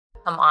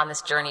Come on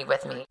this journey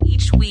with me.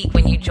 Each week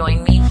when you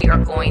join me, we are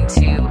going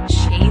to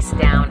chase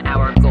down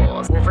our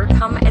goals,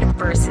 overcome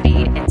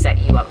adversity, and set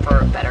you up for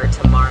a better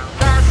tomorrow.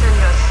 Fasten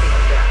your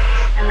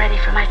seatbelts. I'm ready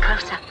for my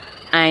close-up.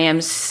 I am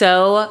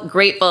so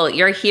grateful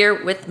you're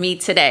here with me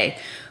today.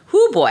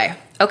 Whoo boy.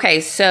 Okay,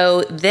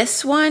 so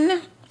this one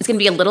is going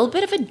to be a little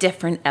bit of a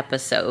different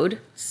episode.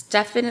 It's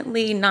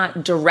definitely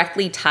not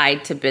directly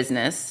tied to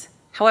business.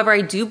 However,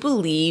 I do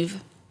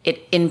believe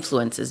it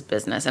influences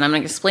business, and I'm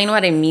going to explain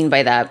what I mean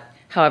by that.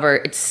 However,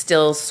 it's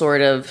still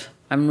sort of,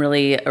 I'm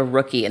really a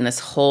rookie in this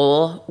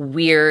whole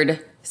weird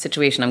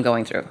situation I'm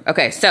going through.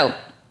 Okay, so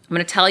I'm going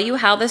to tell you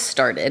how this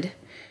started,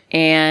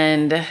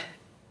 and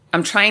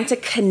I'm trying to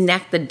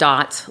connect the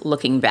dots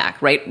looking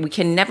back, right? We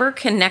can never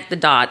connect the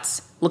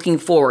dots looking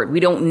forward. We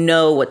don't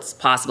know what's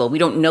possible. We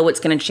don't know what's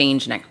going to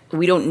change next.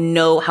 We don't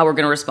know how we're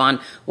going to respond,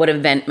 what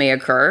event may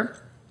occur.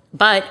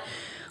 But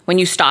when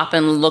you stop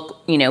and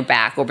look,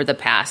 back over the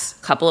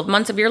past couple of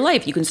months of your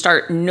life, you can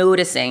start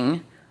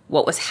noticing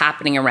what was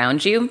happening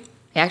around you.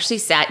 I actually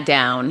sat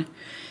down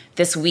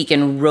this week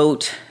and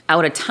wrote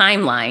out a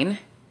timeline,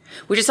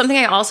 which is something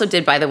I also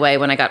did, by the way,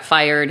 when I got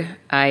fired.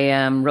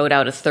 I wrote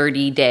out a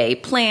 30-day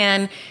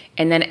plan.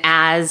 And then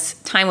as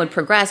time would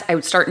progress, I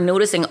would start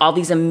noticing all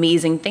these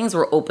amazing things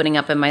were opening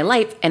up in my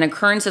life and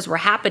occurrences were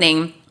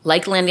happening,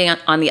 like landing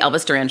on the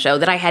Elvis Duran show,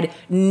 that I had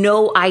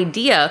no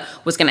idea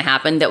was going to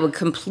happen, that would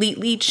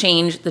completely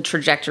change the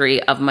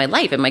trajectory of my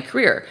life and my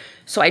career.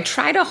 So I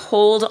try to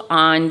hold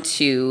on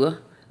to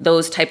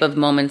those type of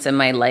moments in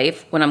my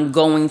life when I'm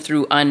going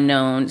through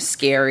unknown,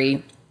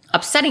 scary,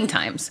 upsetting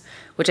times,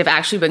 which I've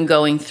actually been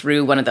going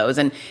through one of those.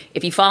 And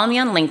if you follow me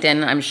on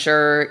LinkedIn, I'm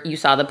sure you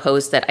saw the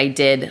post that I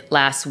did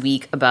last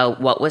week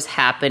about what was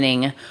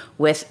happening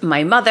with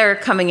my mother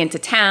coming into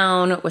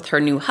town with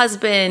her new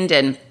husband.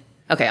 And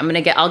okay,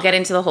 I'll get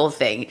into the whole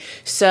thing.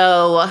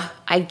 So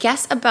I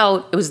guess it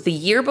was the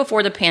year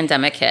before the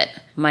pandemic hit,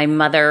 my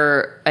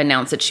mother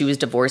announced that she was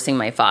divorcing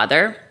my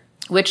father,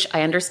 which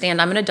I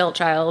understand. I'm an adult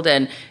child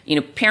and,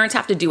 parents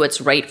have to do what's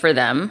right for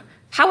them.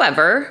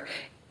 However,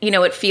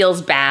 it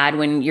feels bad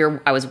when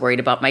I was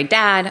worried about my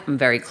dad. I'm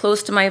very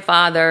close to my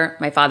father.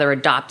 My father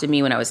adopted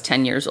me when I was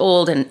 10 years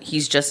old, and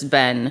he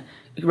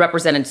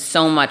represented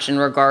so much in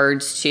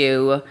regards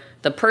to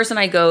the person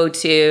I go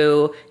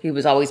to. He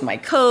was always my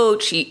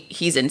coach.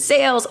 He's in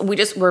sales.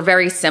 We're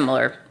very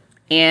similar.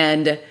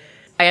 And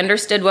I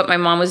understood what my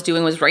mom was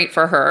doing was right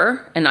for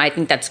her, and I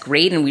think that's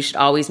great, and we should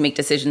always make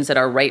decisions that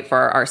are right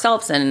for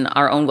ourselves and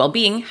our own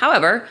well-being.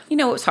 However,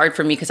 it was hard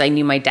for me because I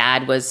knew my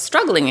dad was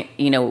struggling,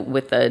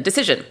 with the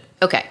decision.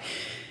 Okay.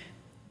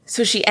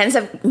 So she ends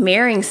up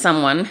marrying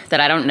someone that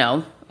I don't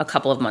know a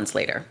couple of months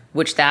later,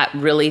 which that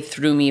really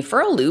threw me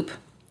for a loop.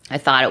 I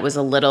thought it was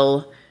a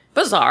little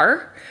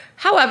bizarre.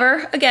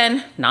 However,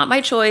 again, not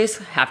my choice.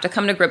 Have to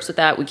come to grips with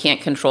that. We can't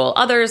control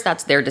others.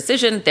 That's their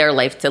decision, their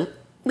life to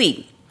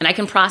lead. And I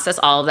can process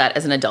all of that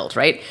as an adult,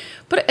 right?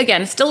 But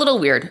again, still a little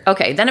weird.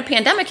 Okay, then a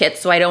pandemic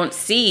hits, so I don't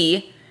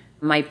see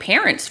my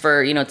parents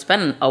for, it's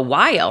been a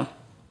while.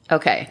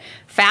 Okay,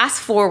 fast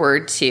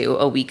forward to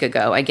a week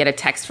ago, I get a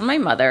text from my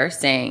mother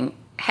saying,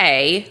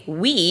 hey,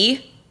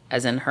 we,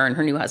 as in her and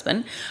her new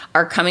husband,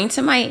 are coming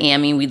to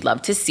Miami. We'd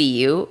love to see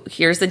you.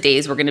 Here's the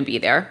days we're going to be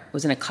there. It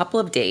was in a couple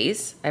of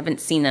days. I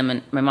haven't seen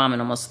my mom in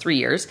almost 3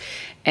 years.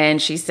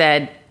 And she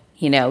said,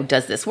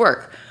 does this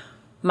work?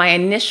 My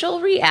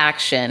initial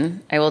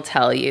reaction, I will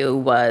tell you,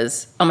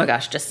 was, oh my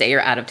gosh, just say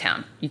you're out of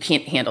town. You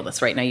can't handle this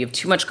right now. You have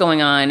too much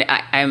going on.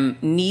 I'm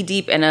knee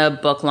deep in a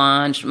book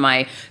launch.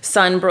 My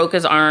son broke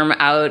his arm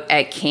out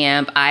at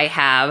camp. I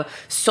have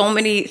so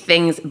many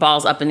things,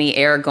 balls up in the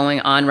air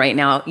going on right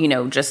now,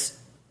 just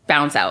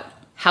bounce out.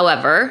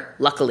 However,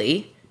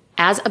 luckily,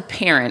 as a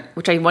parent,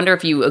 which I wonder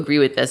if you agree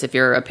with this, if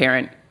you're a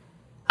parent,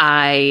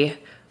 I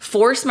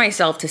forced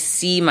myself to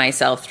see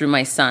myself through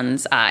my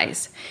son's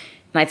eyes.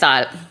 And I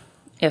thought,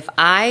 if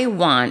I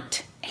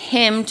want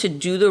him to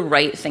do the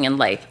right thing in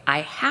life,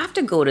 I have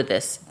to go to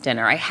this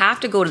dinner. I have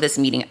to go to this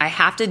meeting. I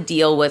have to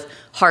deal with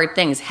hard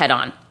things head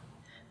on.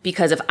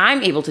 Because if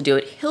I'm able to do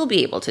it, he'll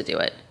be able to do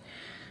it.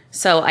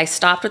 So I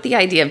stopped with the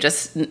idea of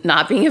just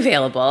not being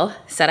available,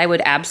 said I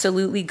would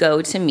absolutely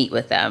go to meet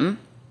with them,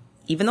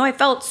 even though I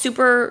felt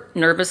super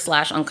nervous /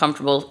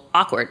 uncomfortable,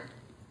 awkward.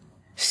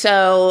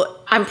 So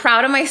I'm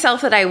proud of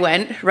myself that I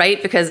went,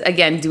 right? Because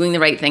again, doing the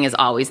right thing is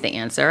always the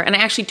answer. And I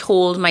actually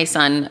told my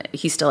son,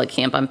 he's still at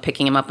camp, I'm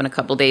picking him up in a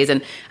couple days.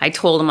 And I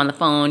told him on the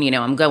phone,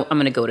 I'm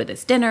going to go to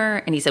this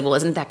dinner. And he said, well,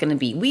 isn't that going to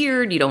be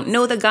weird? You don't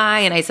know the guy.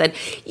 And I said,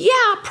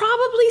 yeah,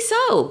 probably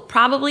so.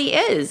 Probably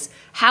is.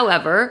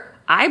 However,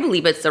 I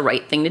believe it's the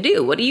right thing to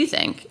do. What do you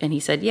think? And he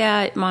said,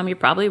 yeah, Mom, you're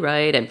probably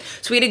right. And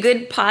so we had a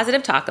good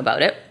positive talk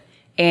about it.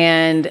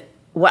 And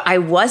what I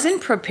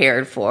wasn't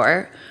prepared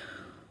for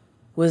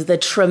was the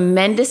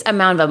tremendous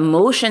amount of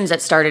emotions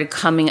that started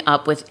coming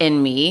up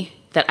within me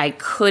that I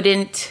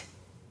couldn't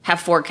have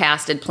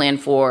forecasted, planned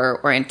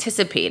for, or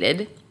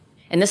anticipated.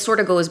 And this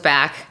sort of goes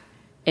back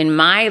in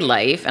my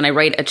life, and I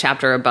write a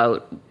chapter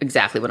about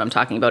exactly what I'm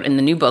talking about in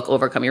the new book,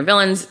 Overcome Your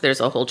Villains. There's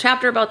a whole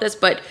chapter about this,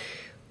 but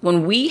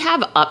when we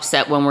have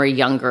upset when we're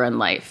younger in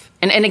life,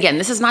 and again,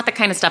 this is not the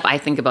kind of stuff I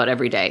think about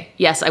every day.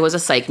 Yes, I was a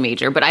psych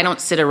major, but I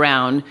don't sit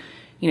around,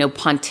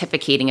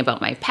 pontificating about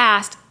my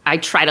past. I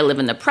try to live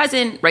in the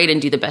present, right,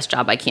 and do the best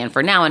job I can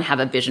for now and have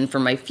a vision for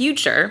my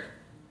future.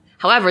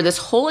 However, this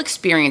whole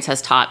experience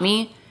has taught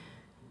me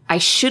I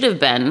should have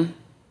been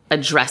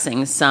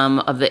addressing some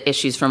of the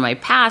issues from my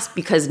past,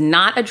 because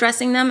not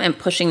addressing them and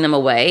pushing them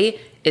away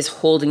is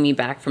holding me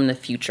back from the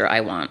future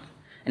I want.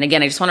 And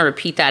again, I just want to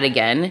repeat that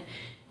again.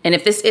 And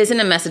if this isn't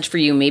a message for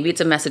you, maybe it's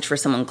a message for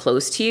someone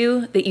close to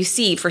you that you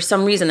see for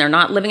some reason they're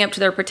not living up to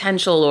their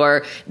potential,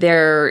 or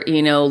they're,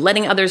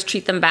 letting others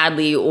treat them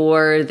badly,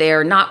 or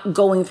they're not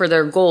going for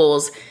their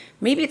goals.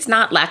 Maybe it's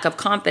not lack of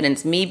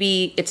confidence.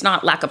 Maybe it's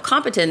not lack of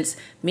competence.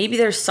 Maybe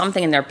there's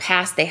something in their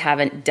past they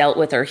haven't dealt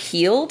with or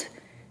healed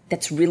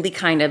that's really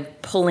kind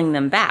of pulling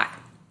them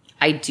back.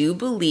 I do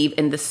believe,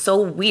 and this is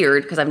so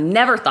weird because I've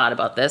never thought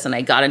about this, and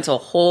I got into a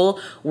whole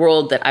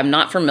world that I'm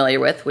not familiar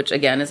with, which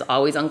again is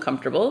always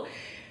uncomfortable.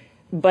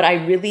 But I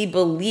really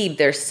believe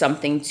there's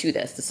something to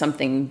this,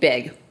 something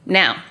big.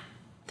 Now,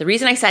 the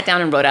reason I sat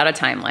down and wrote out a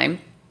timeline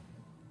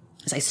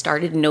is I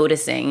started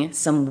noticing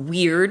some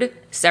weird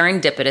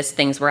serendipitous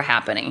things were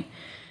happening.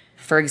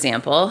 For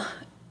example,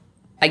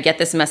 I get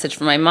this message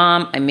from my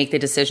mom. I make the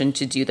decision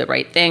to do the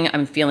right thing.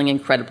 I'm feeling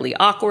incredibly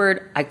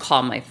awkward. I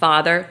call my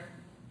father.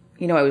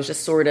 I was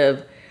just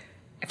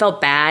I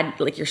felt bad,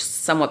 like you're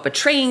somewhat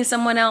betraying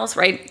someone else,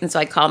 right? And so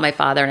I called my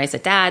father and I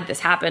said, Dad, this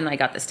happened. I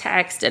got this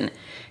text, and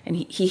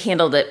he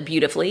handled it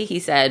beautifully. He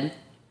said,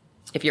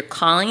 if you're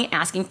calling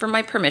asking for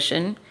my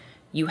permission,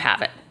 you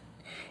have it.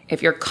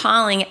 If you're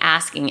calling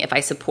asking if I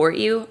support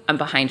you, I'm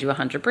behind you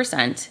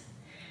 100%.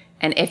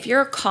 And if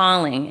you're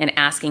calling and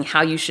asking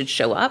how you should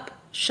show up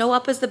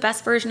as the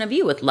best version of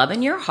you with love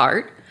in your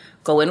heart.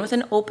 Go in with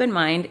an open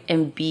mind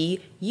and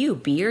be you,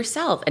 be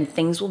yourself, and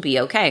things will be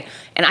okay.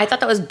 And I thought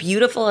that was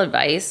beautiful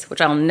advice, which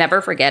I'll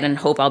never forget and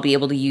hope I'll be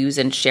able to use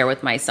and share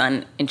with my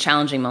son in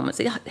challenging moments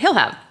that he'll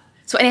have.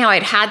 So anyhow,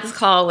 I'd had this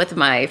call with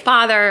my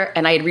father,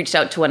 and I had reached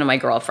out to one of my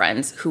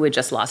girlfriends who had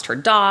just lost her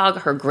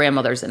dog. Her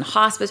grandmother's in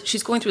hospice.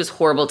 She's going through this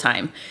horrible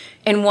time.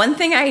 And one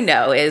thing I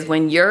know is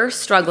when you're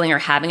struggling or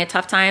having a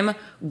tough time,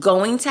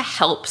 going to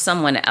help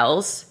someone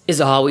else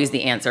is always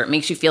the answer. It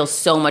makes you feel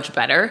so much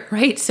better,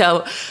 right?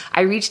 So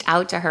I reached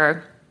out to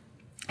her.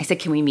 I said,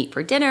 can we meet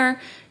for dinner?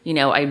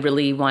 I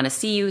really want to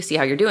see you, see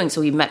how you're doing. So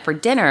we met for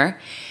dinner,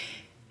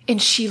 and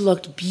she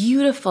looked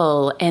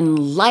beautiful and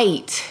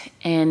light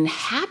and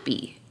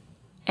happy.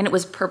 And it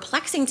was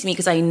perplexing to me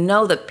because I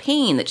know the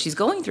pain that she's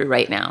going through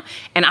right now.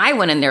 And I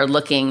went in there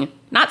looking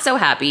not so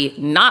happy,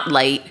 not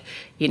light,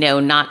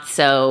 not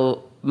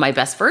so my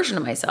best version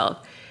of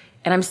myself.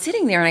 And I'm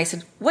sitting there and I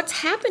said, what's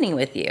happening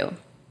with you?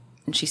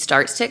 And she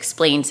starts to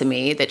explain to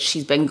me that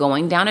she's been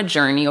going down a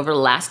journey over the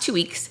last 2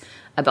 weeks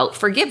about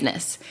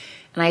forgiveness.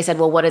 And I said,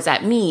 well, what does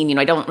that mean?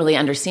 I don't really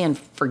understand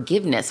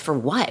forgiveness for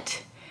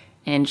what?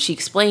 And she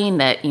explained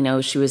that,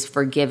 she was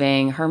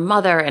forgiving her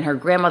mother and her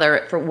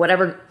grandmother for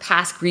whatever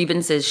past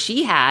grievances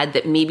she had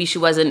that maybe she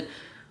wasn't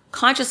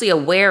consciously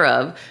aware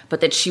of,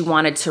 but that she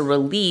wanted to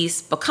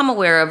release, become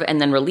aware of,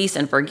 and then release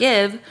and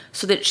forgive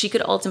so that she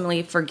could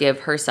ultimately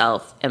forgive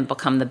herself and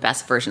become the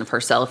best version of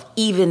herself,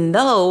 even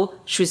though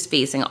she was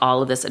facing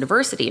all of this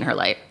adversity in her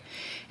life.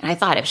 And I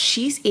thought, if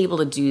she's able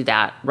to do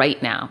that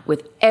right now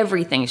with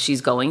everything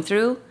she's going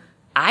through,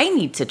 I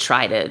need to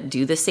try to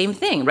do the same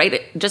thing,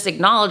 right? Just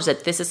acknowledge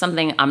that this is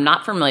something I'm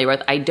not familiar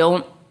with. I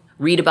don't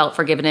read about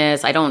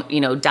forgiveness. I don't,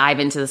 dive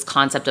into this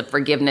concept of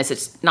forgiveness.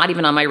 It's not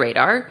even on my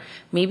radar.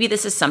 Maybe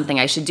this is something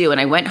I should do.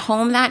 And I went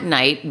home that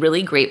night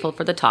really grateful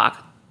for the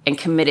talk and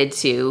committed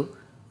to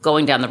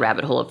going down the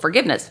rabbit hole of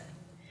forgiveness.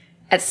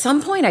 At some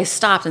point I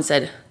stopped and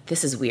said,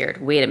 this is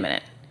weird. Wait a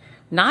minute.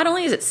 Not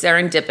only is it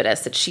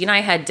serendipitous that she and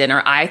I had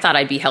dinner, I thought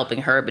I'd be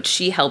helping her, but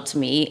she helped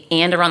me,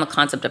 and around the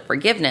concept of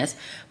forgiveness.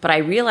 But I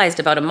realized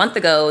about a month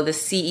ago, the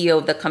CEO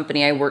of the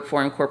company I worked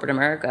for in corporate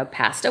America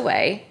passed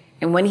away.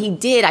 And when he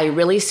did, I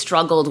really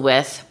struggled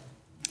with,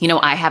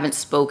 I haven't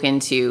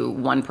spoken to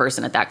one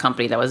person at that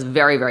company that was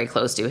very, very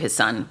close to his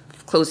son,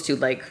 close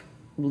to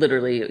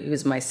literally, he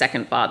was my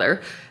second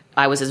father.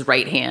 I was his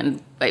right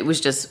hand. It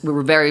was just, we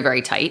were very,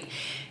 very tight.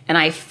 And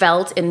I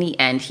felt in the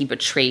end he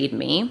betrayed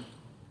me,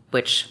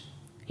 which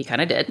he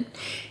kind of did.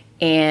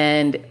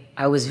 And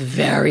I was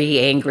very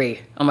angry.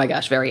 Oh my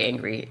gosh, very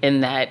angry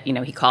in that,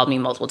 he called me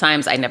multiple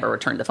times. I never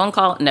returned the phone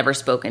call, never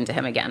spoken to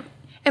him again.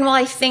 And while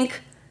I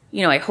think,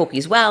 I hope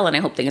he's well and I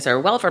hope things are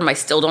well for him, I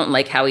still don't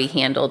like how he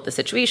handled the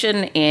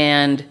situation.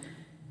 And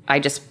I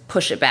just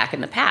push it back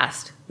in the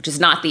past, which is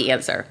not the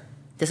answer.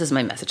 This is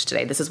my message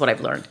today. This is what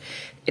I've learned.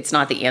 It's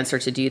not the answer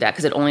to do that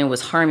because it only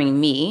was harming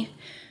me.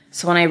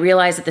 So when I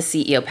realized that the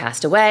CEO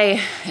passed away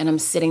and I'm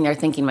sitting there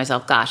thinking to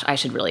myself, gosh, I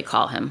should really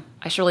call him.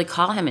 I should really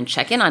call him and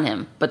check in on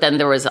him. But then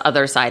there was the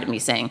other side of me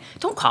saying,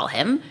 don't call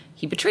him.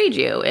 He betrayed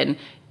you and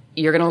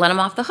you're going to let him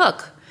off the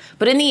hook.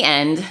 But in the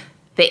end,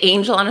 the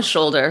angel on his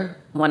shoulder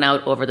won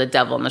out over the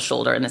devil on the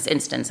shoulder in this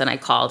instance. And I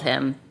called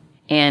him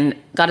and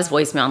got his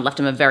voicemail and left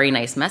him a very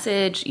nice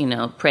message,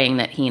 praying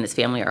that he and his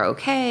family are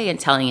okay and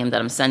telling him that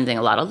I'm sending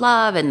a lot of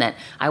love and that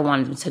I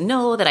wanted him to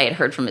know that I had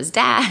heard from his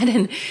dad.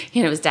 And,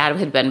 his dad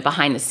had been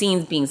behind the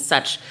scenes being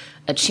such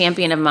a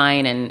champion of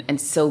mine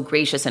and so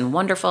gracious and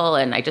wonderful.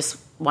 And I just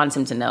wanted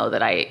him to know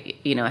that I,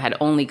 had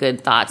only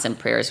good thoughts and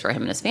prayers for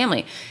him and his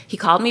family. He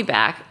called me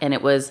back, and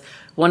it was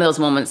one of those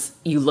moments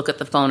you look at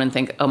the phone and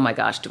think, oh my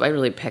gosh, do I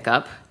really pick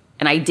up?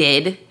 And I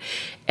did.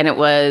 And it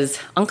was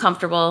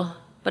uncomfortable.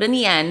 But in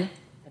the end,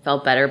 I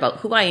felt better about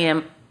who I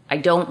am. I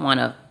don't want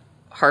to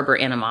harbor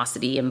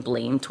animosity and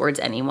blame towards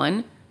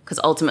anyone, because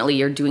ultimately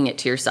you're doing it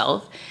to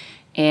yourself.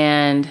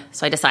 And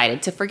so I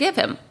decided to forgive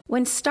him.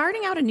 When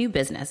starting out a new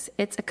business,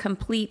 it's a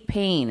complete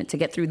pain to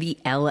get through the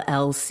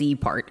LLC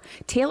part.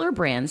 Tailor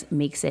Brands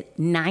makes it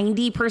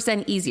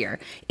 90% easier.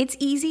 It's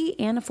easy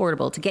and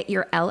affordable to get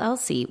your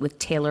LLC with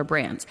Tailor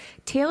Brands.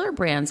 Tailor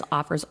Brands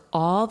offers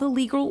all the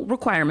legal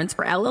requirements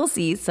for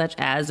LLCs, such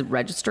as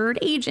registered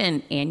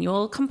agent,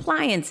 annual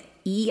compliance,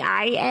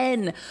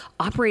 EIN,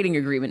 operating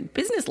agreement,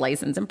 business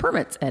license, and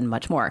permits, and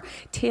much more.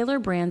 Tailor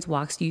Brands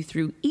walks you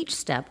through each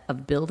step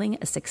of building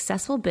a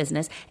successful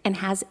business and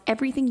has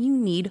everything you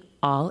need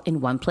all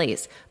in one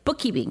place.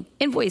 Bookkeeping,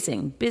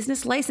 invoicing,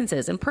 business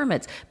licenses and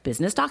permits,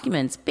 business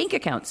documents, bank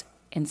accounts,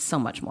 and so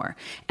much more.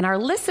 And our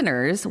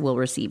listeners will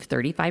receive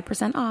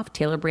 35% off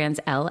Tailor Brands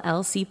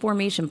LLC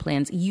formation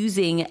plans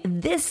using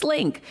this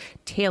link,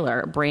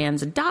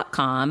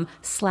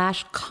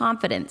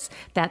 tailorbrands.com/confidence.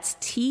 That's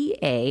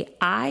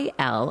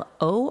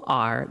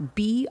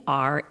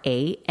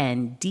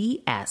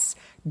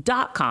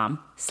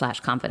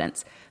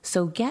TAILORBRANDS.com/confidence.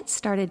 So get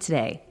started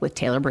today with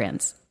Tailor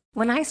Brands.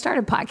 When I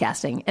started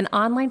podcasting, an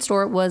online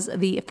store was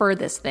the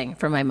furthest thing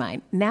from my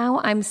mind. Now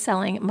I'm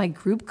selling my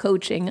group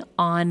coaching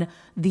on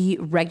the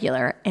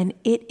regular, and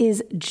it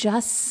is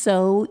just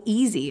so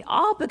easy,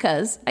 all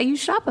because I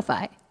use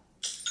Shopify.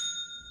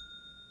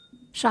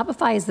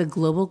 Shopify is the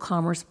global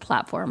commerce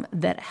platform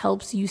that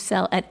helps you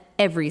sell at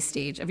every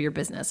stage of your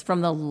business,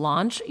 from the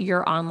launch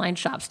your online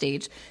shop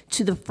stage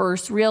to the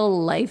first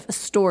real life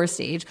store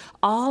stage,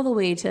 all the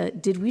way to,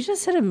 did we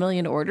just hit 1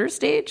 million orders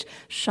stage?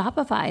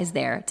 Shopify is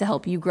there to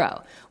help you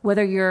grow.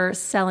 Whether you're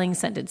selling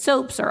scented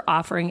soaps or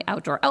offering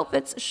outdoor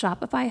outfits,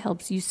 Shopify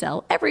helps you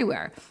sell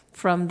everywhere.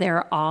 From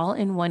their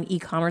all-in-one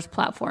e-commerce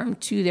platform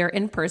to their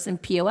in-person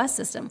POS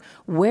system,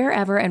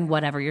 wherever and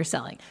whatever you're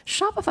selling,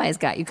 Shopify's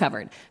got you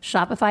covered.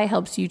 Shopify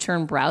helps you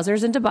turn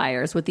browsers into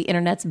buyers with the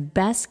internet's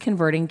best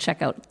converting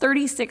checkout,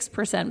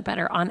 36%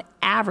 better on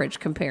average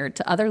compared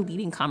to other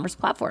leading commerce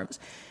platforms,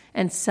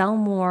 and sell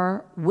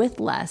more with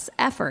less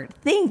effort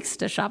thanks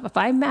to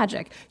Shopify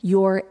Magic,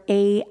 your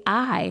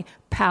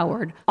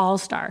AI-powered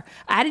all-star.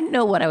 I didn't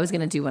know what I was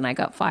going to do when I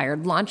got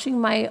fired. Launching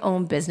my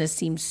own business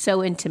seemed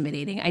so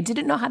intimidating. I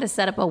didn't know how to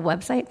set up a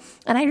website,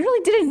 and I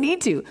really didn't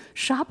need to.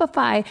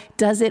 Shopify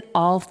does it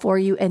all for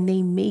you, and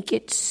they make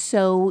it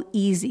so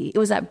easy. It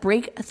was that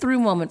breakthrough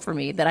moment for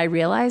me that I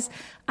realized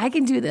I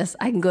can do this.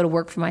 I can go to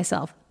work for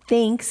myself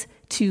thanks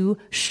to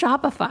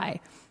Shopify.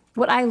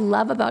 What I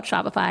love about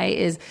Shopify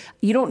is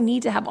you don't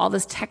need to have all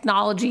this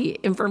technology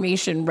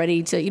information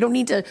you don't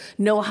need to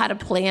know how to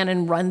plan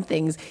and run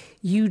things.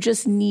 You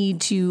just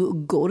need to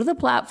go to the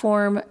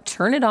platform,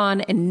 turn it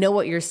on, and know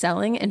what you're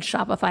selling, and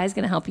Shopify is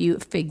going to help you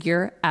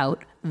figure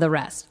out the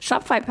rest.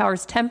 Shopify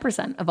powers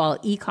 10% of all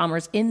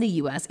e-commerce in the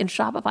U.S., and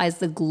Shopify is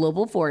the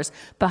global force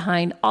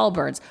behind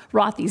Allbirds,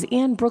 Rothy's,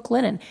 and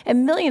Brooklinen,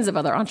 and millions of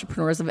other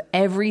entrepreneurs of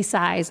every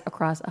size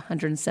across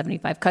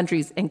 175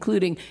 countries,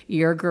 including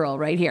your girl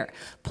right here.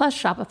 Plus,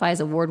 Shopify's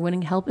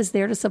award-winning help is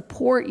there to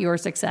support your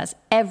success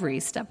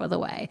every step of the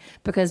way,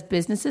 because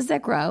businesses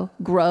that grow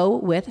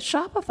with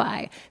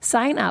Shopify.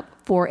 Sign up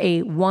for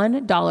a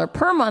 $1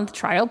 per month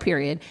trial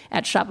period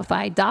at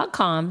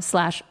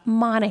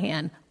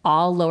shopify.com/Monahan,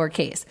 all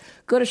lowercase.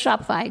 Go to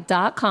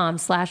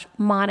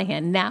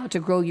shopify.com/Monahan now to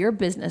grow your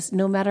business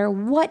no matter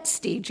what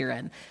stage you're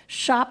in.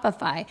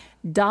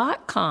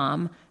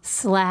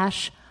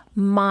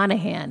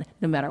 Shopify.com/Monahan.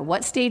 No matter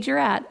what stage you're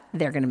at,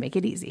 they're going to make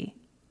it easy.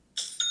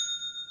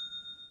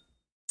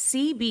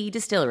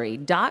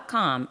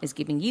 CBDistillery.com is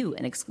giving you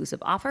an exclusive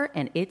offer,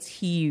 and it's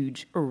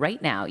huge.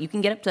 Right now, you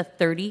can get up to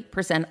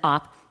 30%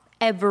 off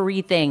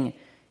everything.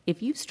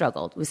 If you've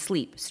struggled with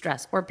sleep,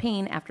 stress, or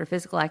pain after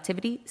physical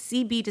activity,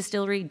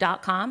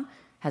 CBDistillery.com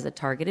has a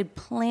targeted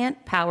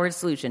plant-powered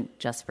solution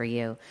just for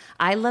you.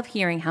 I love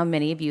hearing how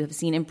many of you have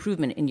seen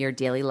improvement in your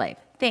daily life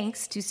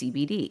thanks to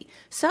CBD.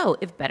 So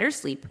if better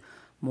sleep,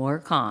 more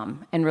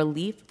calm, and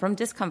relief from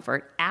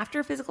discomfort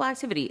after physical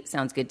activity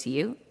sounds good to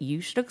you,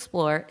 you should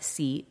explore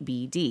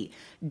CBD.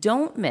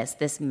 Don't miss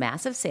this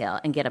massive sale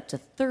and get up to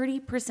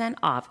 30%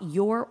 off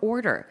your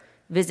order.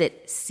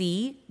 Visit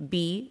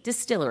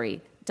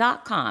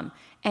cbdistillery.com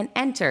and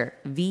enter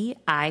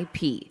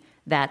VIP.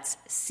 That's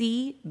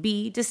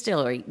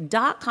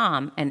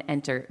cbdistillery.com and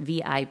enter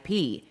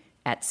VIP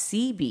at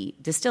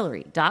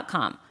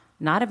cbdistillery.com.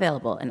 Not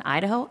available in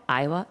Idaho,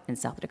 Iowa, and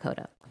South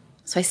Dakota.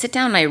 So I sit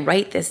down and I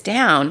write this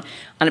down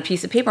on a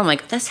piece of paper. I'm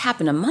like, this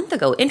happened a month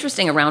ago.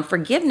 Interesting, around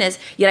forgiveness,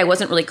 yet I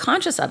wasn't really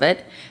conscious of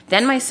it.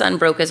 Then my son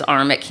broke his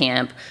arm at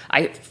camp.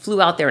 I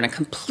flew out there in a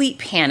complete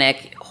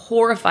panic,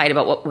 horrified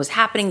about what was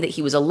happening, that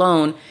he was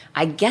alone.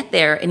 I get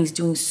there and he's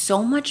doing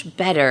so much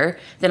better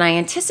than I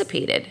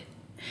anticipated.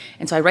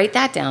 And so I write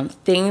that down.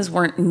 Things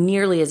weren't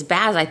nearly as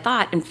bad as I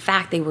thought. In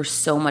fact, they were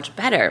so much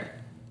better.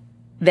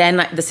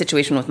 Then the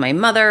situation with my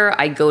mother,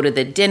 I go to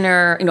the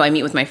dinner. I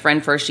meet with my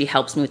friend first. She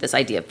helps me with this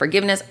idea of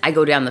forgiveness. I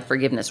go down the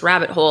forgiveness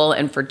rabbit hole.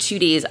 And for 2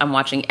 days, I'm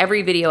watching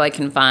every video I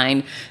can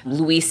find.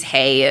 Louise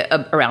Hay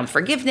around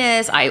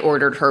forgiveness. I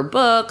ordered her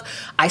book.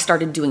 I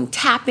started doing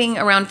tapping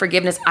around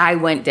forgiveness. I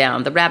went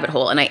down the rabbit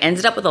hole and I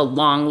ended up with a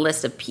long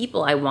list of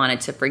people I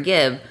wanted to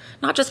forgive.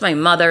 Not just my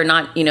mother,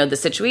 not, the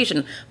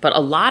situation, but a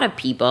lot of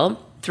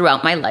people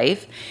throughout my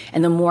life.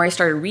 And the more I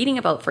started reading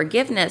about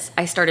forgiveness,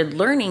 I started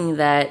learning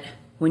that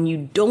when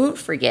you don't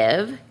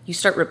forgive, you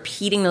start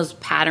repeating those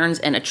patterns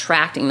and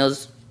attracting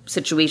those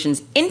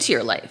situations into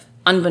your life,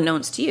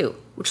 unbeknownst to you,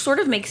 which sort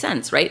of makes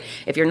sense, right?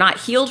 If you're not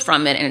healed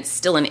from it and it's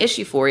still an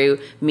issue for you,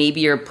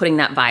 maybe you're putting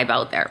that vibe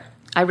out there.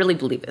 I really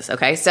believe this,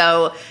 okay?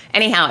 So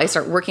anyhow, I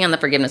start work on the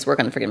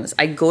forgiveness.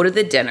 I go to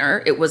the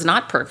dinner. It was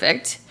not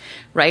perfect,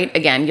 right?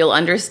 Again, you'll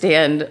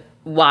understand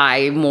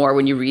why more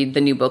when you read the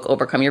new book,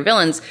 Overcome Your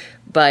Villains,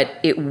 but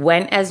it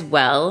went as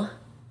well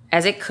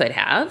as it could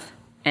have.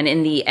 And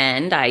in the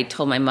end, I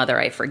told my mother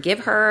I forgive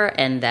her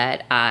and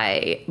that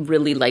I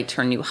really liked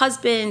her new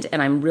husband and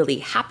I'm really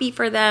happy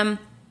for them.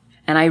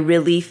 And I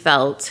really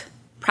felt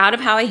proud of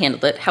how I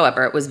handled it.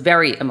 However, it was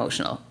very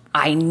emotional.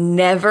 I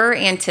never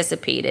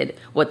anticipated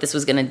what this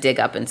was going to dig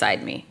up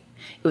inside me.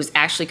 It was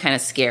actually kind of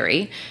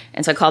scary.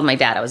 And so I called my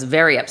dad. I was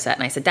very upset.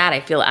 And I said, Dad,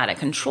 I feel out of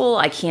control.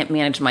 I can't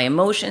manage my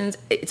emotions.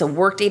 It's a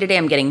work day today.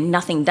 I'm getting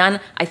nothing done.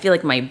 I feel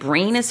like my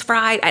brain is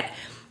fried.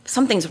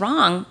 Something's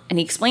wrong. And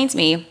he explained to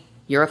me,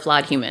 you're a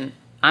flawed human.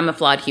 I'm a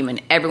flawed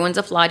human. Everyone's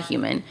a flawed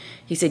human.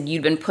 He said,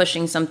 you'd been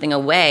pushing something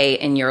away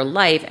in your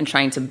life and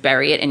trying to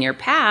bury it in your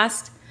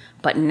past,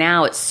 but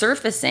now it's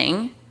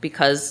surfacing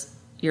because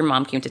your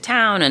mom came to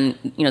town and,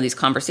 these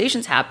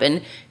conversations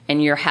happen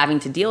and you're having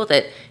to deal with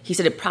it. He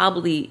said, it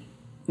probably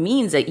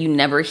means that you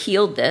never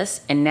healed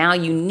this and now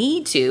you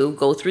need to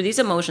go through these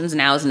emotions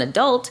now as an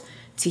adult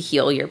to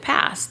heal your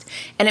past.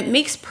 And it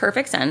makes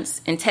perfect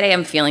sense. And today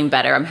I'm feeling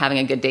better. I'm having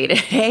a good day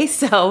today,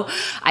 so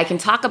I can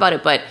talk about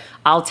it. But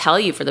I'll tell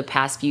you, for the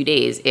past few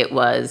days, it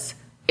was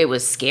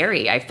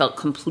scary. I felt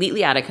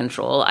completely out of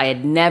control. I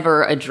had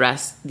never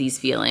addressed these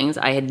feelings.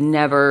 I had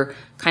never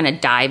kind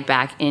of dived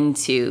back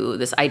into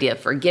this idea of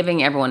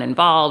forgiving everyone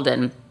involved.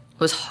 And it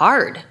was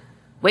hard,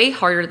 way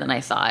harder than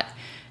I thought.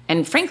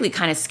 And frankly,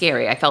 kind of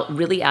scary. I felt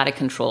really out of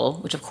control,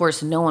 which of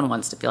course no one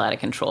wants to feel out of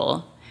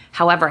control.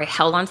 However, I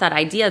held on to that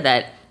idea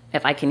that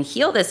if I can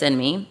heal this in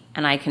me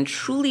and I can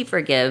truly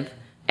forgive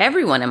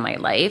everyone in my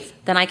life,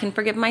 then I can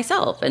forgive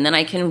myself. And then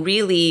I can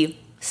really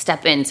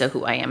step into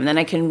who I am. And then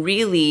I can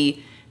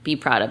really be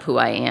proud of who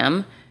I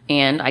am.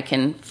 And I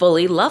can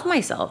fully love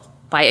myself.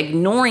 By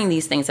ignoring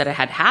these things that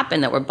had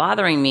happened that were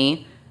bothering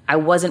me, I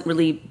wasn't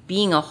really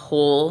being a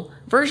whole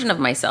version of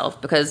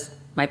myself because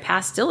my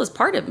past still is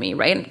part of me,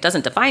 right? It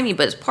doesn't define me,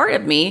 but it's part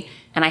of me.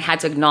 And I had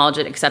to acknowledge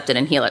it, accept it,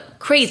 and heal it.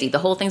 Crazy. The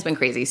whole thing's been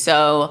crazy.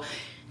 So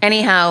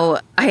anyhow,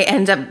 I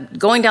end up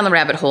going down the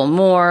rabbit hole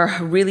more,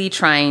 really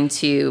trying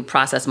to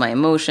process my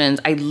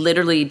emotions. I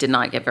literally did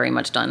not get very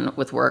much done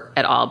with work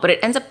at all. But it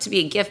ends up to be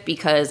a gift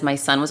because my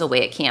son was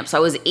away at camp. So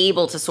I was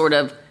able to sort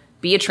of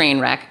be a train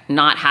wreck,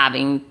 not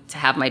having to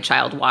have my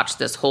child watch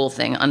this whole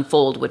thing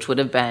unfold, which would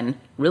have been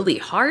really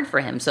hard for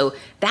him. So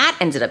that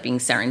ended up being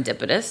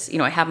serendipitous.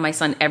 I have my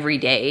son every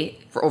day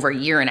for over a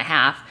year and a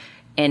half.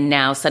 And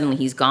now suddenly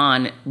he's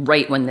gone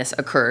right when this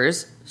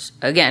occurs.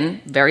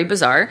 Again, very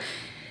bizarre.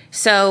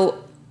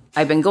 So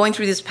I've been going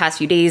through these past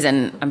few days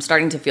and I'm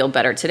starting to feel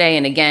better today.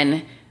 And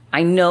again,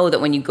 I know that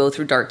when you go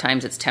through dark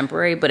times, it's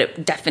temporary, but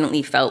it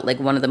definitely felt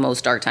like one of the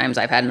most dark times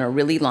I've had in a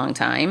really long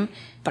time.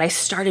 But I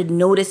started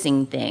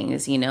noticing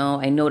things,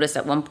 I noticed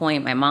at one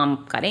point my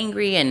mom got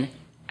angry and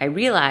I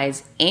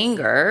realized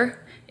anger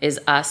is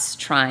us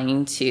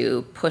trying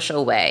to push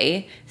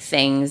away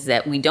things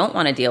that we don't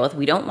want to deal with,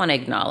 we don't want to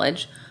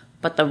acknowledge.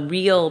 But the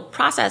real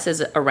process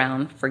is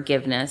around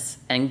forgiveness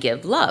and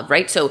give love,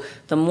 right? So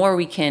the more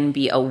we can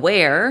be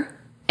aware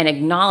and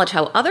acknowledge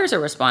how others are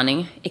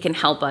responding, it can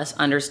help us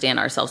understand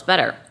ourselves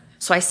better.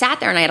 So I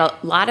sat there and I had a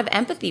lot of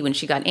empathy when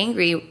she got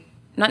angry,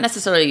 not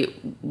necessarily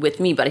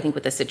with me, but I think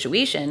with the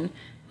situation.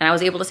 And I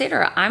was able to say to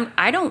her,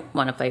 I don't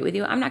want to fight with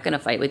you. I'm not going to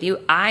fight with you.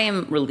 I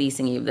am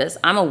releasing you of this.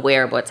 I'm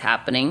aware of what's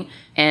happening.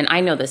 And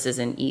I know this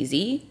isn't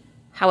easy.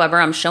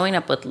 However, I'm showing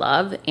up with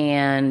love.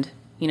 And,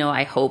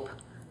 I hope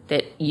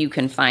that you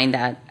can find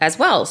that as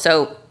well.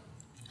 So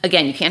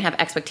again, you can't have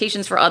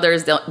expectations for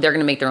others. They're going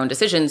to make their own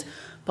decisions.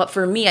 But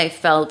for me, I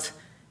felt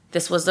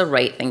this was the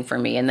right thing for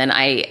me. And then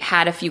I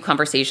had a few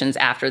conversations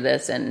after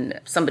this and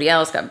somebody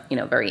else got,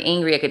 very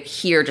angry. I could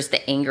hear just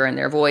the anger in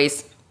their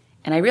voice.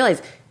 And I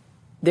realized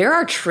there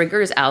are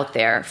triggers out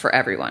there for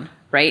everyone.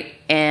 right?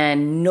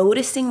 And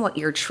noticing what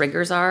your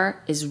triggers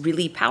are is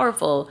really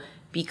powerful,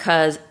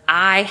 because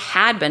I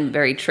had been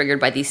very triggered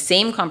by these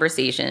same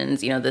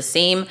conversations, the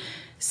same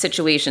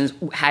situations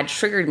had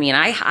triggered me. And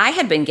I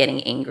had been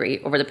getting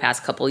angry over the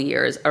past couple of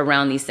years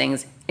around these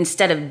things,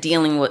 instead of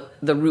dealing with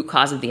the root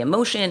cause of the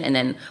emotion and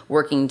then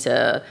working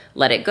to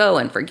let it go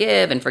and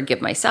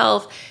forgive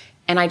myself.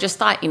 And I just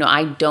thought,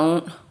 I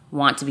don't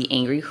want to be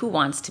angry. Who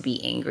wants to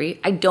be angry?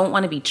 I don't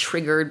want to be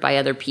triggered by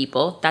other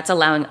people. That's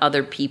allowing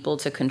other people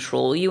to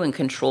control you and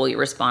control your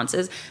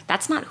responses.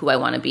 That's not who I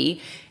want to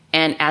be.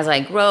 And as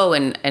I grow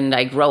and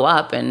I grow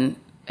up, and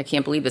I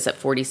can't believe this, at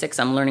 46,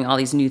 I'm learning all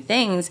these new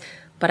things.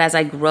 But as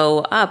I grow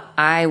up,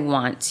 I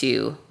want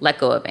to let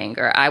go of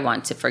anger. I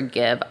want to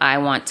forgive. I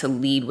want to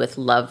lead with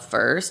love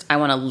first. I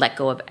want to let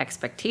go of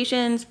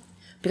expectations,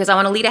 because I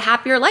want to lead a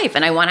happier life.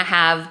 And I want to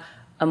have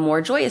a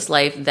more joyous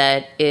life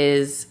that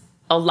is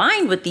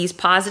aligned with these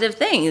positive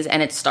things.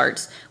 And it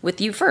starts with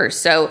you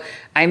first. So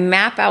I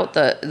map out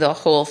the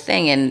whole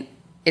thing. And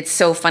it's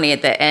so funny,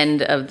 at the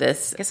end of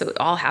this, I guess it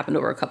all happened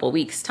over a couple of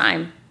weeks'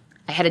 time.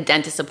 I had a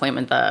dentist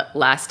appointment the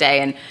last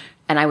day, and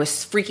I was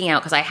freaking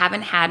out because I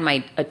haven't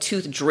had a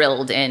tooth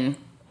drilled in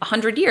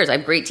 100 years. I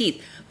have great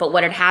teeth. But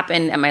what had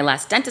happened at my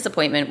last dentist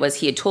appointment was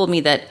he had told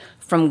me that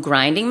from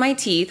grinding my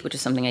teeth, which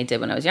is something I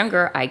did when I was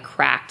younger, I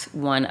cracked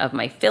one of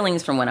my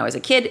fillings from when I was a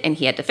kid, and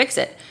he had to fix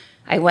it.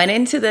 I went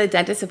into the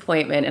dentist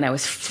appointment and I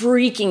was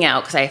freaking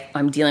out because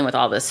I'm dealing with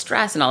all this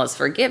stress and all this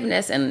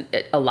forgiveness and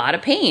a lot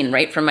of pain,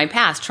 right, from my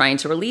past, trying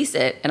to release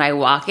it. And I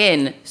walk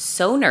in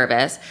so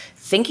nervous,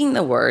 thinking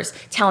the worst,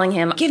 telling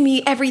him, give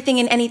me everything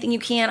and anything you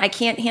can. I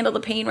can't handle the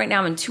pain right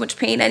now. I'm in too much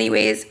pain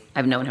anyways.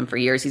 I've known him for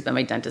years. He's been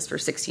my dentist for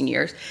 16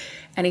 years.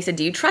 And he said,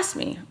 do you trust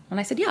me? And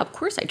I said, yeah, of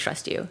course I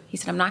trust you. He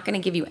said, I'm not going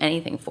to give you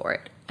anything for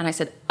it. And I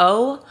said,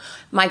 oh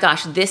my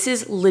gosh, this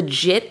is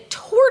legit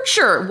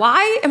torture.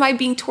 Why am I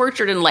being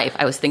tortured in life?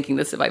 I was thinking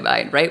this in my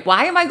mind, right?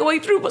 Why am I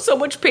going through so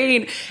much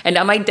pain? And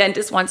now my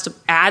dentist wants to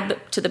add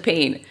to the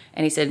pain.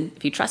 And he said,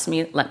 if you trust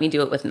me, let me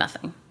do it with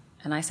nothing.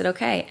 And I said,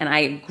 okay. And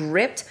I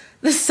gripped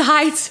the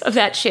sides of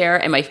that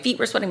chair, and my feet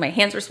were sweating, my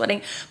hands were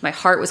sweating, my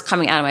heart was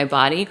coming out of my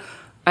body.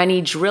 And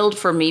he drilled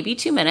for maybe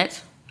 2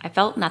 minutes. I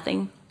felt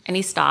nothing. And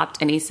he stopped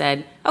and he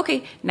said,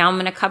 okay, now I'm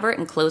going to cover it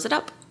and close it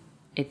up.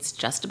 It's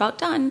just about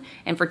done.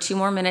 And for 2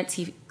 more minutes,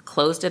 he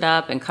closed it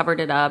up and covered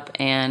it up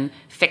and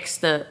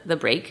fixed the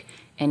break.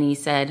 And he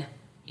said,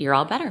 you're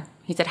all better.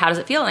 He said, how does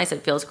it feel? And I said,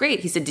 it feels great.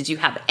 He said, did you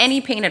have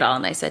any pain at all?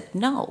 And I said,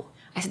 no.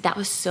 I said, that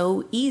was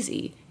so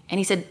easy. And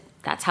he said,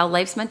 that's how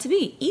life's meant to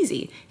be,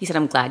 easy. He said,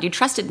 I'm glad you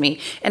trusted me.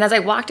 And as I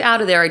walked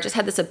out of there, I just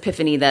had this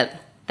epiphany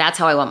that that's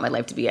how I want my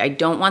life to be. I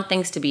don't want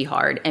things to be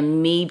hard.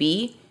 And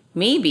maybe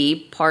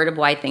part of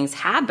why things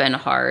have been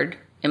hard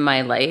in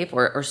my life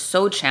or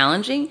so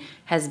challenging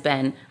has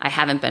been I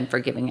haven't been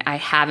forgiving. I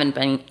haven't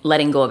been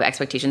letting go of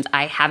expectations.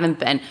 I haven't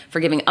been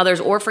forgiving others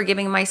or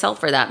forgiving myself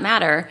for that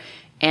matter.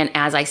 And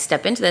as I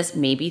step into this,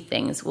 maybe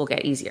things will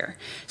get easier.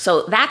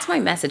 So that's my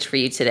message for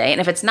you today.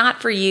 And if it's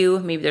not for you,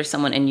 maybe there's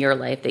someone in your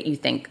life that you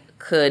think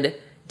could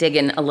dig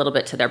in a little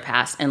bit to their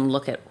past and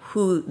look at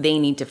who they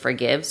need to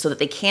forgive so that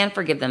they can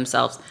forgive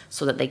themselves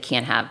so that they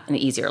can have an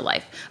easier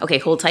life. Okay,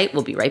 hold tight.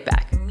 We'll be right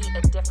back. Meet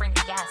a different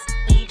guest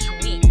each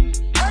week.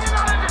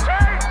 Confidence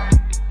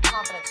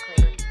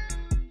Creator.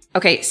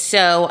 Okay,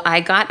 so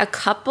I got a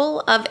couple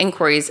of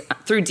inquiries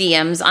through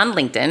DMs on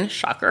LinkedIn,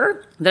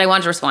 shocker, that I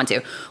wanted to respond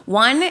to.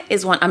 One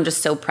is one, I'm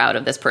just so proud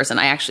of this person.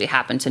 I actually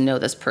happen to know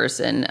this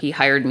person. He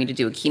hired me to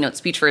do a keynote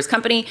speech for his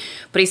company,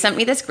 but he sent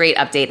me this great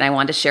update and I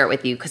wanted to share it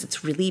with you because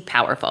it's really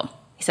powerful.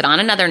 He said, on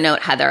another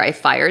note, Heather, I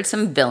fired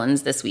some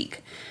villains this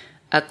week.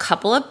 A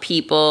couple of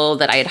people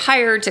that I had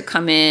hired to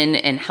come in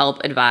and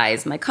help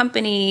advise my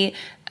company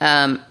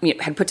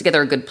had put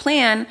together a good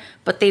plan,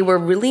 but they were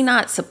really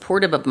not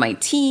supportive of my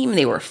team.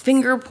 They were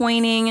finger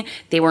pointing.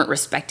 They weren't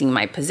respecting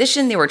my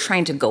position. They were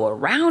trying to go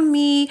around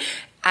me.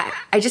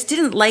 I just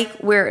didn't like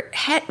where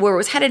it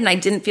was headed, and I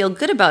didn't feel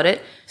good about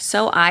it.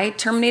 So I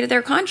terminated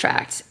their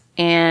contract.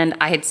 And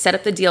I had set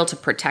up the deal to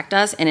protect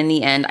us. And in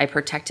the end, I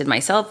protected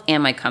myself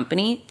and my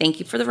company. Thank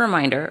you for the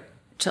reminder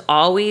to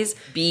always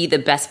be the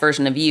best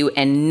version of you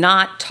and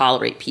not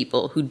tolerate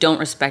people who don't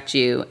respect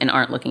you and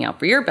aren't looking out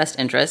for your best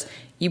interest.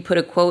 You put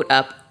a quote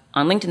up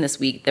on LinkedIn this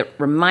week that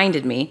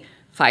reminded me,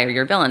 fire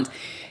your villains.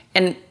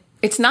 And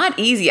it's not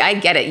easy. I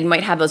get it. You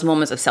might have those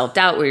moments of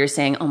self-doubt where you're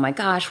saying, oh my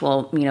gosh,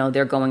 well,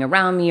 they're going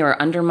around me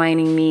or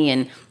undermining me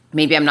and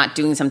maybe I'm not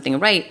doing something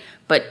right.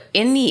 But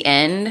in the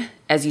end,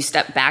 as you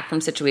step back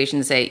from situations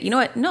and say, you know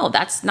what? No,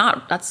 that's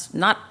not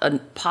a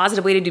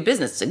positive way to do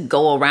business, to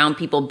go around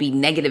people, be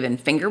negative and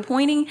finger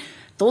pointing.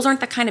 Those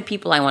aren't the kind of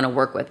people I want to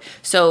work with.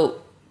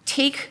 So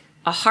take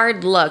a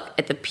hard look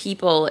at the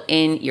people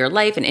in your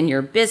life and in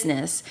your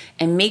business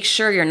and make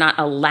sure you're not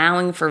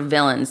allowing for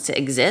villains to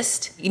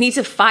exist. You need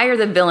to fire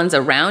the villains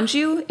around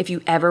you if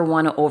you ever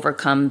want to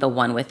overcome the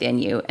one within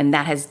you. And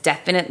that has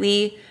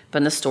definitely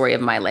been the story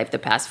of my life the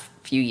past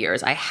few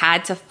years. I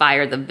had to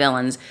fire the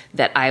villains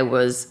that I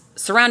was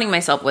surrounding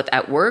myself with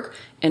at work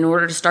in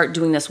order to start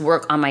doing this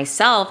work on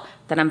myself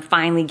that I'm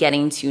finally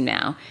getting to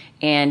now.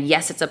 And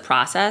yes, it's a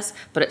process,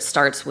 but it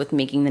starts with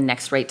making the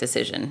next right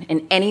decision.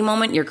 In any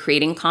moment, you're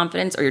creating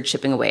confidence or you're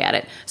chipping away at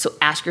it. So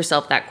ask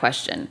yourself that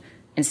question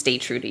and stay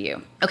true to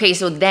you. Okay,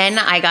 so then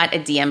I got a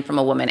DM from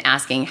a woman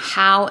asking,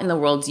 how in the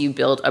world do you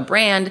build a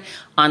brand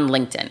on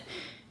LinkedIn?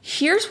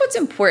 Here's what's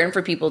important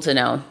for people to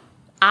know.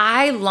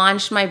 I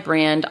launched my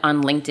brand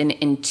on LinkedIn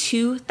in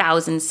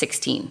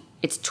 2016.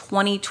 It's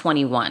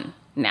 2021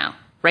 now,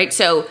 right?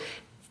 So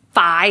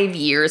 5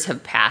 years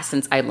have passed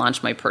since I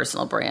launched my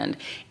personal brand.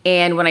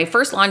 And when I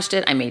first launched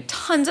it, I made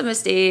tons of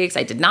mistakes.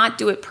 I did not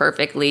do it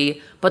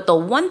perfectly. But the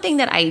one thing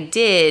that I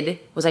did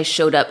was I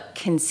showed up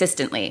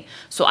consistently.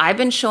 So I've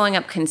been showing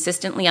up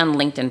consistently on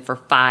LinkedIn for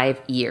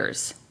 5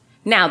 years.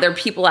 Now, there are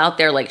people out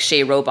there like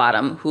Shay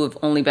Rowbottom who have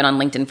only been on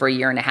LinkedIn for a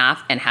year and a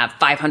half and have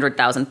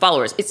 500,000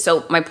 followers.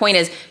 So my point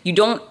is, you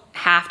don't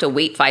have to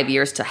wait 5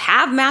 years to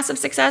have massive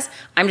success.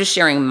 I'm just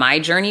sharing my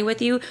journey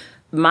with you.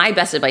 My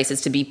best advice is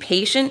to be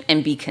patient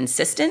and be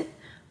consistent,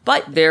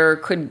 but there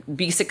could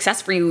be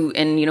success for you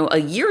in, a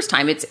year's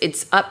time.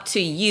 It's up to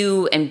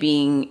you and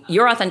being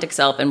your authentic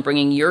self and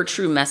bringing your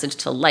true message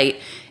to light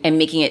and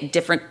making it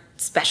different,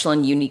 special,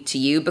 and unique to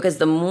you, because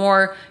the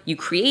more you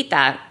create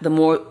that, the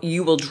more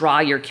you will draw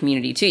your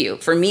community to you.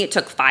 For me, it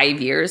took 5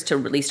 years to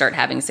really start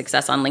having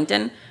success on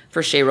LinkedIn.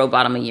 For Shay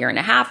Rowbottom, a year and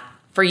a half.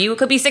 For you, it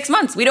could be 6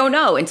 months. We don't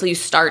know until you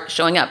start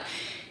showing up.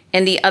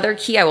 And the other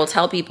key I will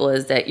tell people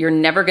is that you're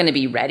never going to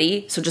be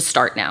ready, so just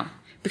start now.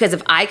 Because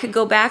if I could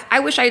go back, I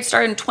wish I had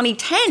started in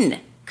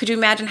 2010. Could you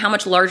imagine how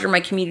much larger my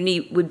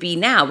community would be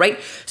now, right?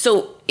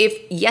 So if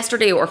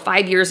yesterday or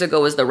 5 years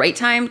ago was the right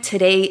time,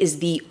 today is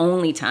the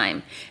only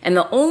time. And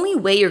the only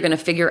way you're going to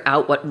figure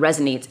out what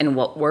resonates and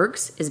what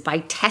works is by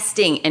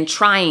testing and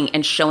trying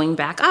and showing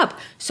back up.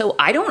 So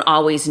I don't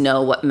always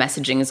know what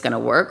messaging is going to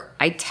work.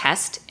 I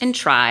test and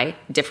try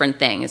different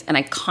things, and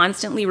I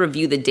constantly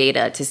review the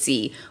data to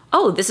see,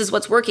 oh, this is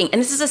what's working.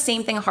 And this is the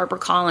same thing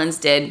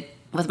HarperCollins did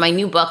with my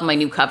new book, my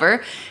new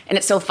cover. And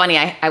it's so funny,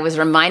 I was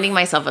reminding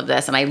myself of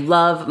this, and I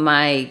love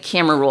my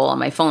camera roll on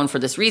my phone for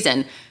this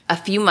reason. A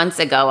few months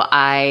ago,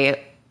 I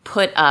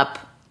put up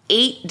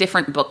 8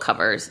 different book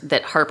covers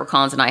that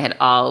HarperCollins and I had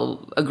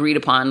all agreed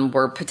upon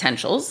were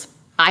potentials.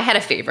 I had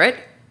a favorite.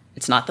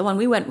 It's not the one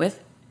we went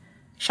with.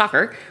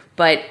 Shocker.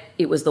 But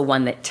it was the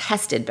one that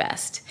tested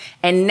best.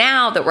 And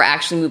now that we're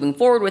actually moving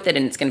forward with it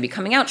and it's going to be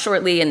coming out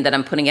shortly and that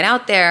I'm putting it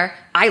out there,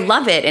 I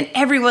love it and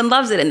everyone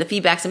loves it and the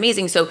feedback's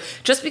amazing. So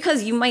just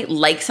because you might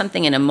like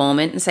something in a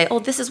moment and say, oh,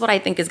 this is what I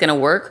think is going to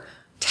work,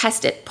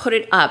 test it, put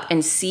it up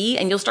and see,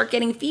 and you'll start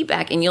getting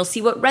feedback and you'll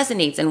see what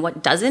resonates and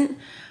what doesn't.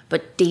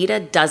 But data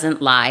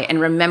doesn't lie. And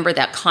remember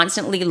that,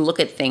 constantly look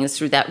at things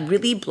through that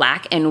really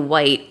black and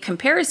white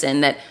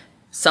comparison, that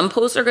some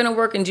posts are going to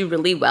work and do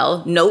really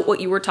well. Note what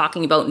you were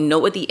talking about.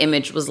 Note what the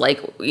image was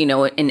like, in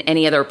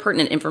any other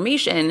pertinent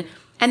information.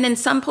 And then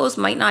some posts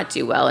might not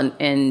do well,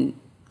 and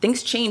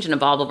things change and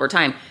evolve over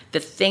time. The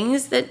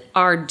things that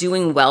are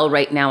doing well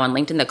right now on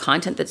LinkedIn, the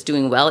content that's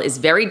doing well, is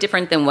very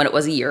different than what it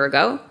was a year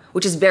ago,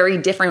 which is very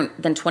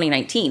different than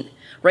 2019,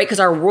 right?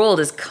 Because our world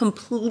is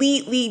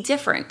completely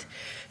different.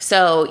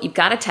 So you've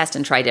got to test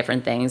and try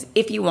different things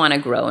if you want to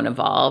grow and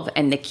evolve.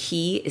 And the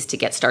key is to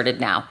get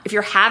started now. If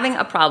you're having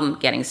a problem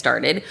getting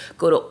started,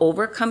 go to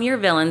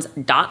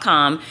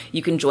overcomeyourvillains.com.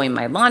 You can join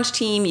my launch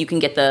team. You can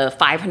get the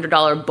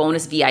 $500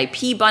 bonus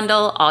VIP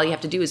bundle. All you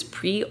have to do is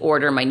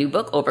pre-order my new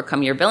book,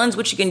 Overcome Your Villains,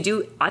 which you can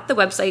do at the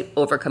website,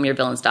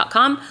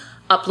 overcomeyourvillains.com.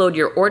 Upload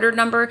your order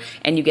number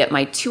and you get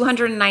my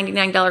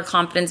 $299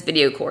 confidence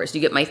video course.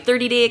 You get my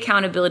 30-day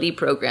accountability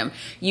program.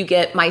 You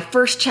get my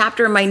first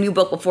chapter in my new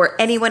book before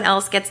anyone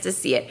else gets to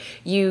see it.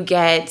 You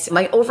get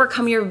my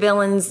Overcome Your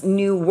Villains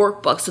new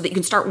workbook so that you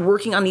can start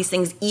working on these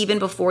things even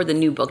before the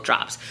new book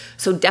drops.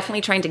 So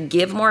definitely trying to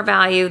give more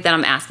value than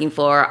I'm asking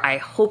for. I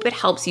hope it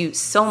helps you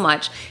so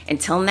much.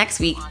 Until next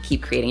week,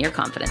 keep creating your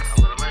confidence.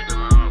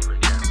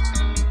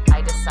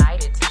 I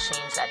decided to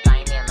change that dynamic.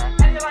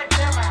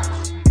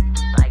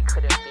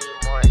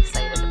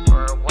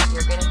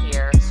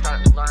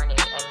 Learning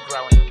and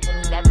growing.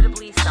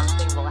 Inevitably,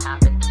 something will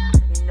happen.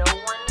 No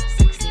one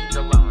succeeds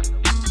alone.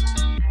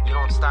 You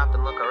don't stop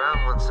and look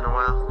around once in a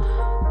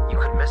while, you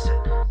could miss it.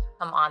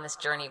 Come on this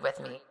journey with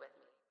me.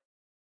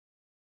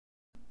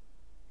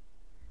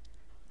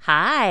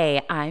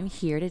 Hi, I'm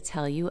here to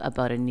tell you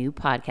about a new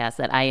podcast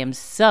that I am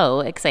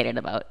so excited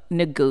about.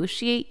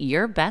 Negotiate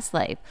Your Best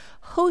Life,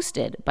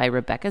 hosted by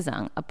Rebecca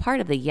Zung, a part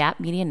of the Yap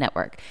Media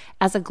Network.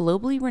 As a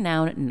globally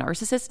renowned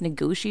narcissist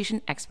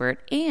negotiation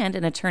expert and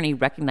an attorney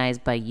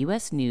recognized by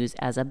U.S. News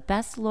as a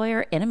best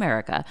lawyer in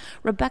America,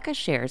 Rebecca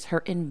shares her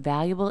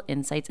invaluable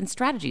insights and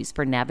strategies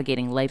for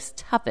navigating life's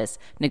toughest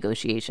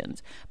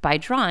negotiations. By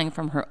drawing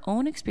from her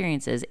own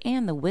experiences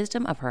and the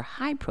wisdom of her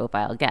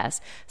high-profile guests,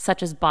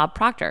 such as Bob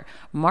Proctor,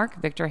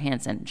 Mark Victor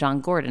Hansen, John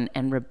Gordon,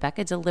 and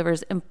Rebecca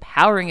delivers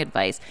empowering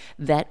advice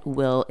that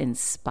will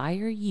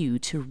inspire you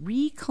to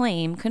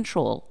reclaim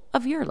control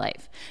of your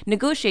life.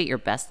 Negotiate Your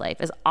Best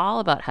Life is all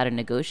about how to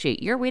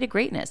negotiate your way to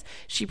greatness.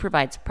 She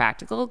provides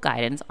practical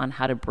guidance on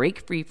how to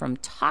break free from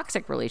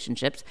toxic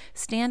relationships,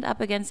 stand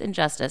up against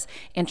injustice,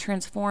 and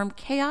transform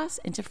chaos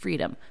into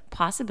freedom,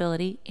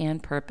 possibility,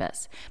 and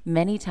purpose.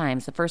 Many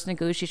times, the first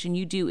negotiation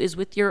you do is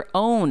with your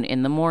own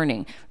in the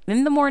morning.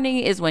 In the morning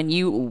is when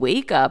you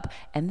wake up,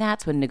 and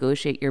that's when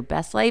Negotiate Your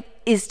Best Life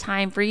is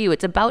time for you.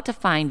 It's about to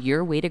find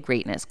your way to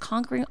greatness,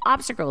 conquering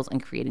obstacles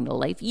and creating the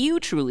life you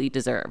truly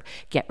deserve.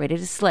 Get ready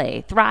to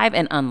slay, thrive,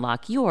 and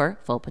unlock your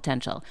full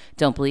potential.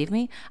 Don't believe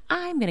me?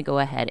 I'm going to go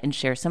ahead and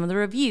share some of the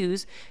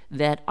reviews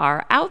that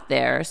are out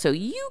there so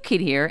you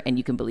can hear and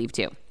you can believe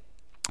too.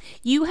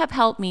 You have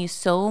helped me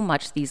so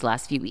much these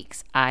last few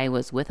weeks. I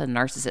was with a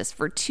narcissist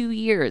for 2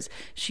 years.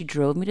 She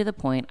drove me to the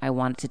point I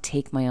wanted to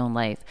take my own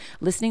life.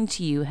 Listening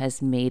to you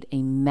has made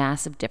a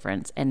massive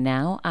difference, and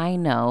now I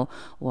know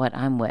what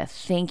I'm with.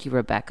 Thank you,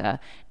 Rebecca.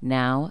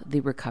 Now the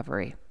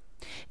recovery.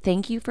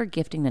 Thank you for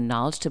gifting the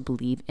knowledge to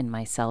believe in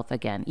myself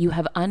again. You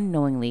have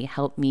unknowingly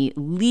helped me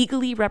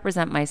legally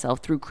represent myself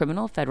through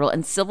criminal, federal,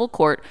 and civil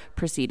court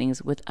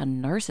proceedings with a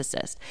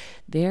narcissist.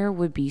 There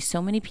would be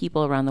so many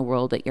people around the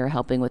world that you're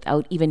helping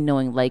without even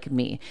knowing, like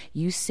me.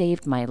 You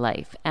saved my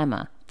life.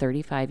 Emma,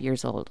 35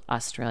 years old,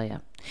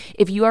 Australia.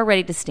 If you are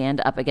ready to stand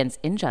up against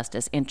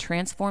injustice and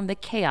transform the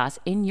chaos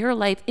in your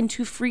life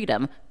into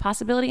freedom,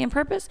 possibility, and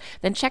purpose,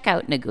 then check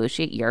out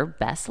Negotiate Your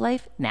Best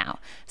Life now.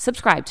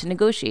 Subscribe to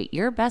Negotiate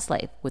Your Best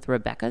Life with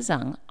Rebecca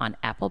Zung on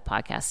Apple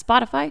Podcasts,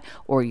 Spotify,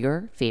 or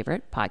your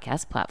favorite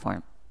podcast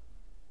platform.